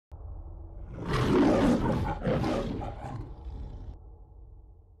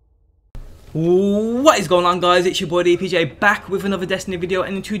What is going on, guys? It's your boy DPJ back with another Destiny video,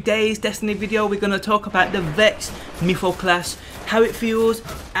 and in today's Destiny video we're going to talk about the VEX MYTHOCLAST, how it feels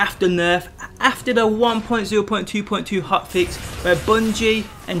after nerf, after the 1.0.2.2 hotfix where Bungie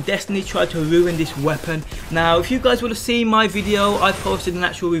and Destiny tried to ruin this weapon. Now, if you guys would have seen my video, I posted an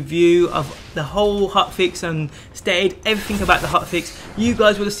actual review of the whole hotfix and stated everything about the hotfix. You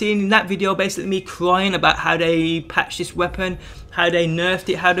guys would have seen in that video basically me crying about how they patched this weapon, how they nerfed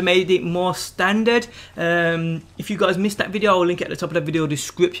it, how they made it more standard. If you guys missed that video, I'll link it at the top of the video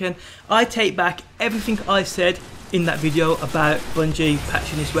description. I take back everything I said in that video about Bungie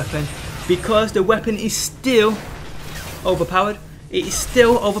patching this weapon, because the weapon is still overpowered. It is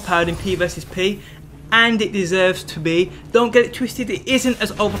still overpowered in P versus P, and it deserves to be. Don't get it twisted, it isn't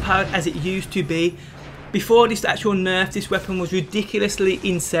as overpowered as it used to be. Before this actual nerf, this weapon was ridiculously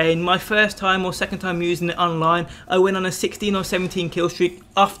insane. My first time or second time using it online, I went on a 16 or 17 kill streak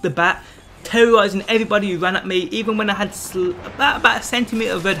off the bat, terrorizing everybody who ran at me. Even when I had about a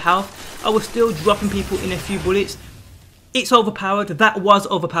centimetre of red health, I was still dropping people in a few bullets. It's overpowered, that was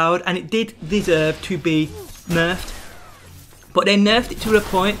overpowered, and it did deserve to be nerfed. But they nerfed it to the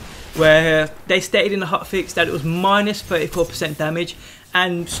point where they stated in the hotfix that it was minus 34% damage.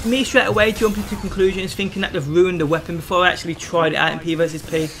 And me straight away jumping to conclusions, thinking that they've ruined the weapon before I actually tried it out in P versus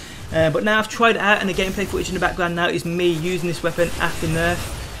P. But now I've tried it out, and the gameplay footage in the background now is me using this weapon after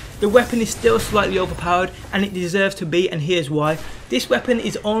nerf. The weapon is still slightly overpowered, and it deserves to be, and here's why. This weapon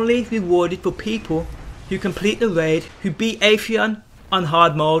is only rewarded for people who complete the raid, who beat Atheon on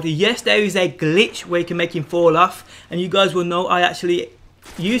hard mode. Yes, there is a glitch where you can make him fall off, and you guys will know I actually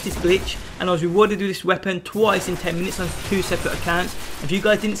used this glitch and I was rewarded with this weapon twice in 10 minutes on 2 separate accounts. If you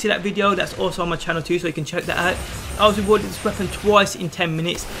guys didn't see that video, that's also on my channel too, so you can check that out. I was rewarded with this weapon twice in 10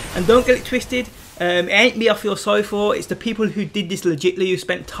 minutes, and don't get it twisted, it ain't me I feel sorry for, it's the people who did this legitly, who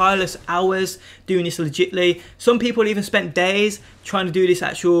spent tireless hours doing this legitly. Some people even spent days trying to do this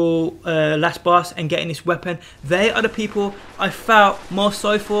actual last boss and getting this weapon. They are the people I felt most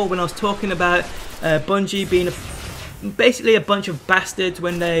sorry for when I was talking about Bungie being basically a bunch of bastards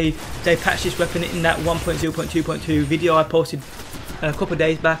when they patched this weapon in that 1.0.2.2 video I posted a couple of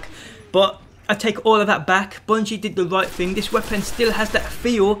days back. But I take all of that back. Bungie did the right thing. This weapon still has that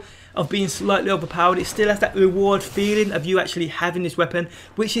feel of being slightly overpowered. It still has that reward feeling of you actually having this weapon,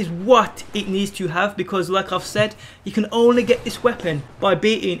 which is what it needs to have, because like I've said, you can only get this weapon by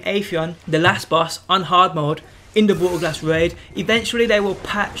beating Atheon, the last boss, on hard mode in the Brutal Glass raid. Eventually they will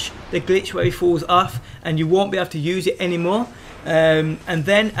patch the glitch where he falls off and you won't be able to use it anymore, and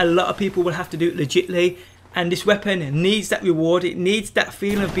then a lot of people will have to do it legitly. And this weapon needs that reward, it needs that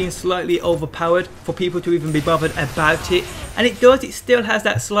feeling of being slightly overpowered for people to even be bothered about it. And it does, it still has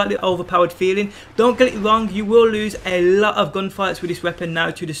that slightly overpowered feeling. Don't get it wrong, you will lose a lot of gunfights with this weapon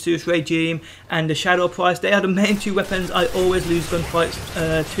now to the Zeus regime and the Shadow Price. They are the main two weapons I always lose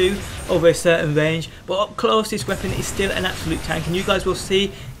gunfights to over a certain range. But up close, this weapon is still an absolute tank, and you guys will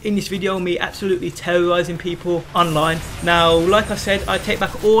see in this video me absolutely terrorizing people online. Now, like I said, I take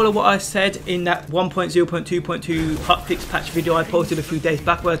back all of what I said in that 1.0.2.2 hotfix patch video I posted a few days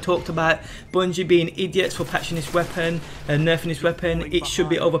back, where I talked about Bungie being idiots for patching this weapon and nerfing this weapon. It should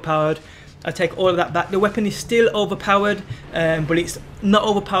be overpowered. I take all of that back. The weapon is still overpowered, but it's not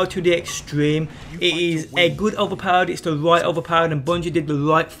overpowered to the extreme. It is a good overpowered, it's the right overpowered, and Bungie did the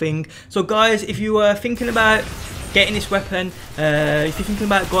right thing. So guys, if you are thinking about getting this weapon, if you're thinking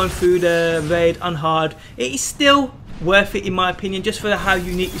about going through the raid on hard, it is still worth it in my opinion, just for how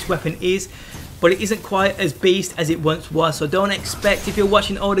unique this weapon is. But it isn't quite as beast as it once was, so don't expect, if you're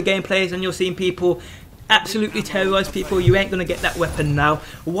watching all the gameplays and you're seeing people absolutely terrorize people, you ain't gonna get that weapon now.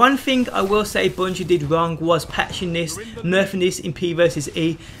 One thing I will say Bungie did wrong was patching this, nerfing this in P versus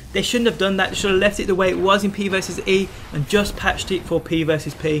E. They shouldn't have done that. They should have left it the way it was in P versus E and just patched it for P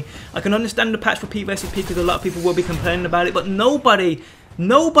versus P. I can understand the patch for P versus P because a lot of people will be complaining about it, but nobody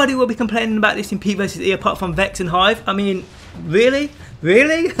will be complaining about this in P versus E apart from VEX and Hive. I mean, really?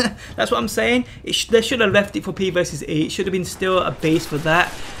 Really? That's what I'm saying. They should have left it for P versus E. It should have been still a base for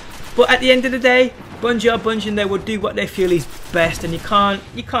that. But at the end of the day, Bungie are Bungie, and they will do what they feel is best, and you can't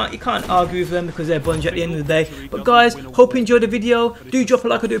argue with them because they're Bungie at the end of the day. But guys, hope you enjoyed the video. Do drop a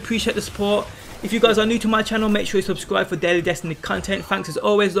like, I do appreciate the support. If you guys are new to my channel, make sure you subscribe for daily Destiny content. Thanks as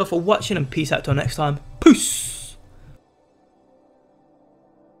always though for watching, and peace out till next time. Peace!